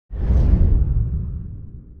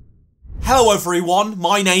Hello everyone,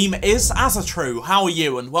 my name is AZZATRU, how are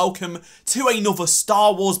you, and welcome to another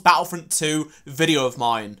Star Wars Battlefront 2 video of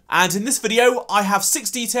mine. And in this video, I have 6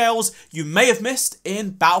 details you may have missed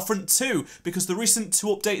in Battlefront 2, because the recent 2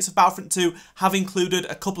 updates of Battlefront 2 have included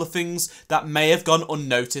a couple of things that may have gone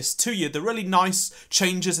unnoticed to you. They're really nice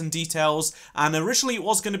changes and details, and originally it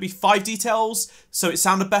was going to be 5 details, so it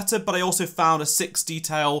sounded better, but I also found a 6th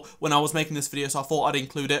detail when I was making this video, so I thought I'd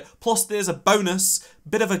include it. Plus there's a bonus,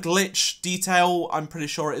 bit of a glitch detail, I'm pretty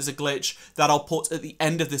sure it is a glitch, that I'll put at the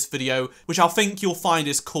end of this video, which I think you'll find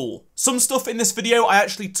is cool. Some stuff in this video I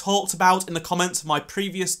actually talked about in the comments of my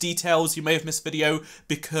previous details you may have missed video,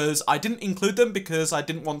 because I didn't include them because I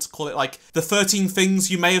didn't want to call it like the 13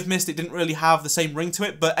 things you may have missed. It didn't really have the same ring to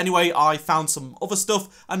it, but anyway, I found some other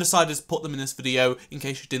stuff and decided to put them in this video in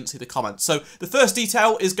case you didn't see the comments. So the first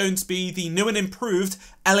detail is going to be the new and improved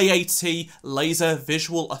LAAT laser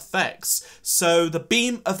visual effects. So the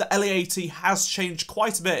beam of the LAAT has changed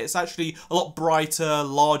quite a bit. It's actually a lot brighter,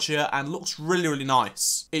 larger, and looks really, really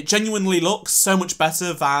nice. It genuinely looks so much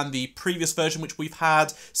better than the previous version which we've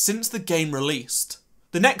had since the game released.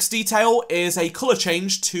 The next detail is a colour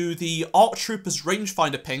change to the ARC Trooper's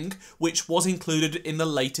rangefinder ping, which was included in the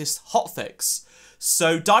latest hotfix.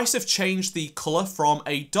 So DICE have changed the colour from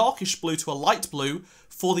a darkish blue to a light blue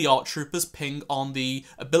for the ARC Trooper's ping on the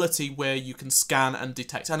ability where you can scan and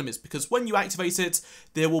detect enemies, because when you activate it,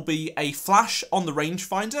 there will be a flash on the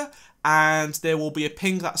rangefinder and there will be a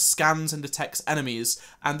ping that scans and detects enemies,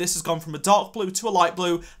 and this has gone from a dark blue to a light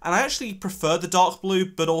blue, and I actually prefer the dark blue,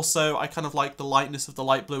 but also I kind of like the lightness of the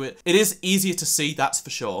light blue. It is easier to see, that's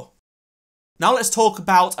for sure. Now let's talk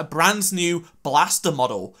about a brand new blaster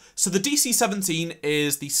model. So the DC-17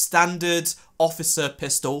 is the standard officer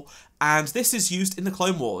pistol, and this is used in the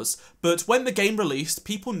Clone Wars, but when the game released,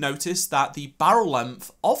 people noticed that the barrel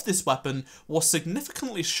length of this weapon was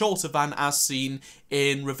significantly shorter than as seen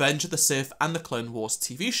in Revenge of the Sith and the Clone Wars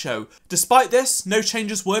TV show. Despite this, no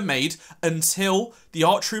changes were made until the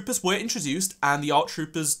ARC Troopers were introduced and the ARC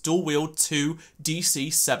Troopers dual-wield 2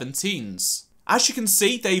 DC-17s. As you can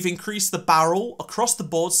see, they've increased the barrel across the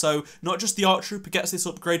board, so not just the ARC Trooper gets this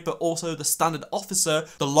upgrade, but also the standard officer,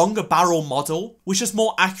 the longer barrel model, which is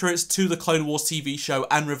more accurate to the Clone Wars TV show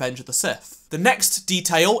and Revenge of the Sith. The next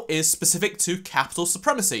detail is specific to Capital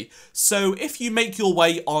Supremacy. So if you make your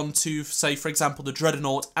way onto, say for example, the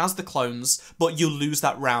Dreadnought as the clones, but you lose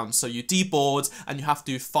that round, so you deboard and you have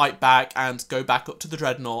to fight back and go back up to the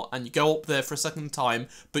Dreadnought, and you go up there for a second time,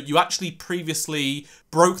 but you actually previously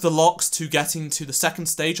broke the locks to getting to the second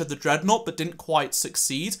stage of the Dreadnought but didn't quite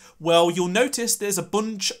succeed, well, you'll notice there's a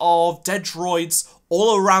bunch of dead droids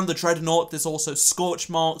all around the Dreadnought. There's also scorch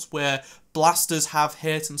marks where blasters have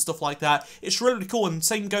hit and stuff like that. It's really cool, and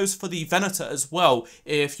same goes for the Venator as well.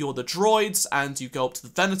 If you're the droids and you go up to the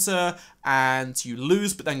Venator and you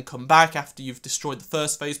lose but then come back after you've destroyed the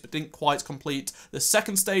first phase but didn't quite complete the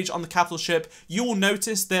second stage on the capital ship, you will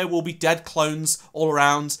notice there will be dead clones all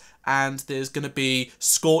around, and there's going to be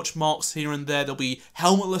scorch marks here and there. There'll be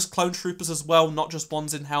helmetless clone troopers as well, not just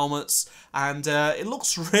ones in helmets, and it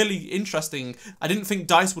looks really interesting. I didn't think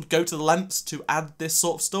DICE would go to the lengths to add this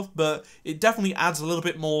sort of stuff, but it definitely adds a little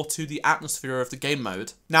bit more to the atmosphere of the game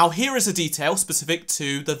mode. Now here is a detail specific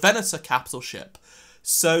to the Venator capital ship.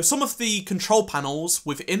 So some of the control panels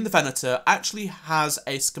within the Venator actually has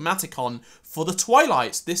a schematic on for the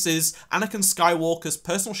Twilight. This is Anakin Skywalker's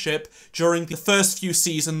personal ship during the first few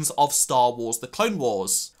seasons of Star Wars The Clone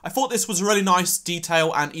Wars. I thought this was a really nice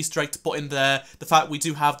detail and Easter egg to put in there. The fact we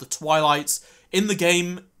do have the Twilight in the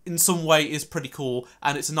game in some way is pretty cool,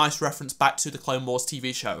 and it's a nice reference back to the Clone Wars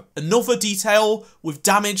TV show. Another detail with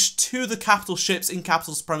damage to the capital ships in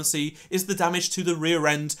Capital Supremacy is the damage to the rear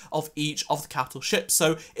end of each of the capital ships.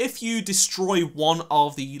 So if you destroy one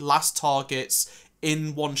of the last targets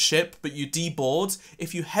in one ship, but you deboard,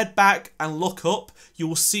 if you head back and look up, you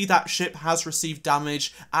will see that ship has received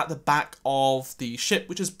damage at the back of the ship,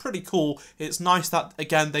 which is pretty cool. It's nice that,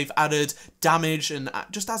 again, they've added damage and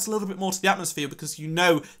just adds a little bit more to the atmosphere, because you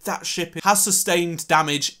know that ship has sustained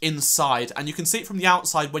damage inside, and you can see it from the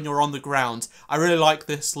outside when you're on the ground. I really like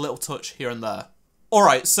this little touch here and there.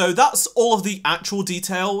 Alright, so that's all of the actual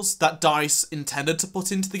details that DICE intended to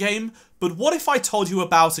put into the game, but what if I told you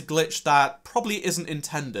about a glitch that probably isn't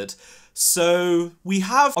intended? So we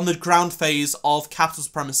have on the ground phase of Capital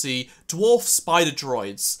Supremacy Dwarf spider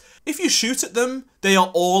droids. If you shoot at them, they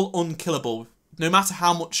are all unkillable, no matter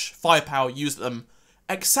how much firepower you use them,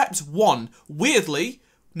 except one. Weirdly,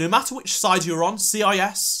 no matter which side you're on,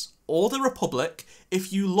 CIS or the Republic,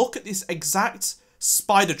 if you look at this exact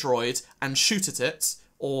spider droid and shoot at it,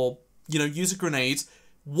 or, you know, use a grenade,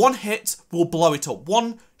 one hit will blow it up.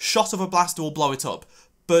 One shot of a blaster will blow it up.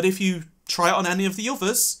 But if you try it on any of the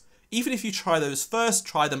others, even if you try those first,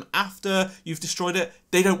 try them after you've destroyed it,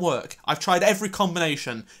 they don't work. I've tried every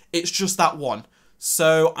combination. It's just that one.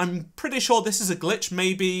 So I'm pretty sure this is a glitch.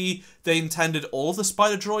 Maybe they intended all of the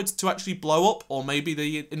spider droids to actually blow up, or maybe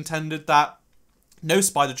they intended that no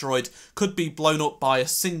spider droid could be blown up by a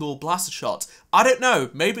single blaster shot. I don't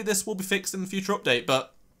know. Maybe this will be fixed in the future update,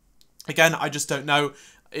 but again, I just don't know.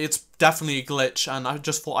 It's definitely a glitch, and I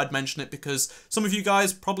just thought I'd mention it because some of you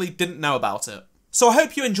guys probably didn't know about it. So I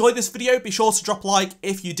hope you enjoyed this video. Be sure to drop a like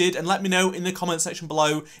if you did, and let me know in the comment section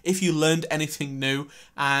below if you learned anything new.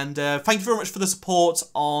 And thank you very much for the support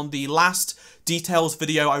on the last details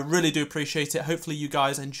video. I really do appreciate it. Hopefully you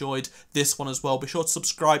guys enjoyed this one as well. Be sure to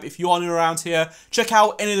subscribe if you are new around here. Check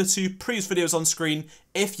out any of the 2 previous videos on screen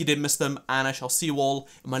if you did miss them, and I shall see you all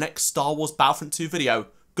in my next Star Wars Battlefront 2 video.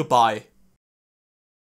 Goodbye.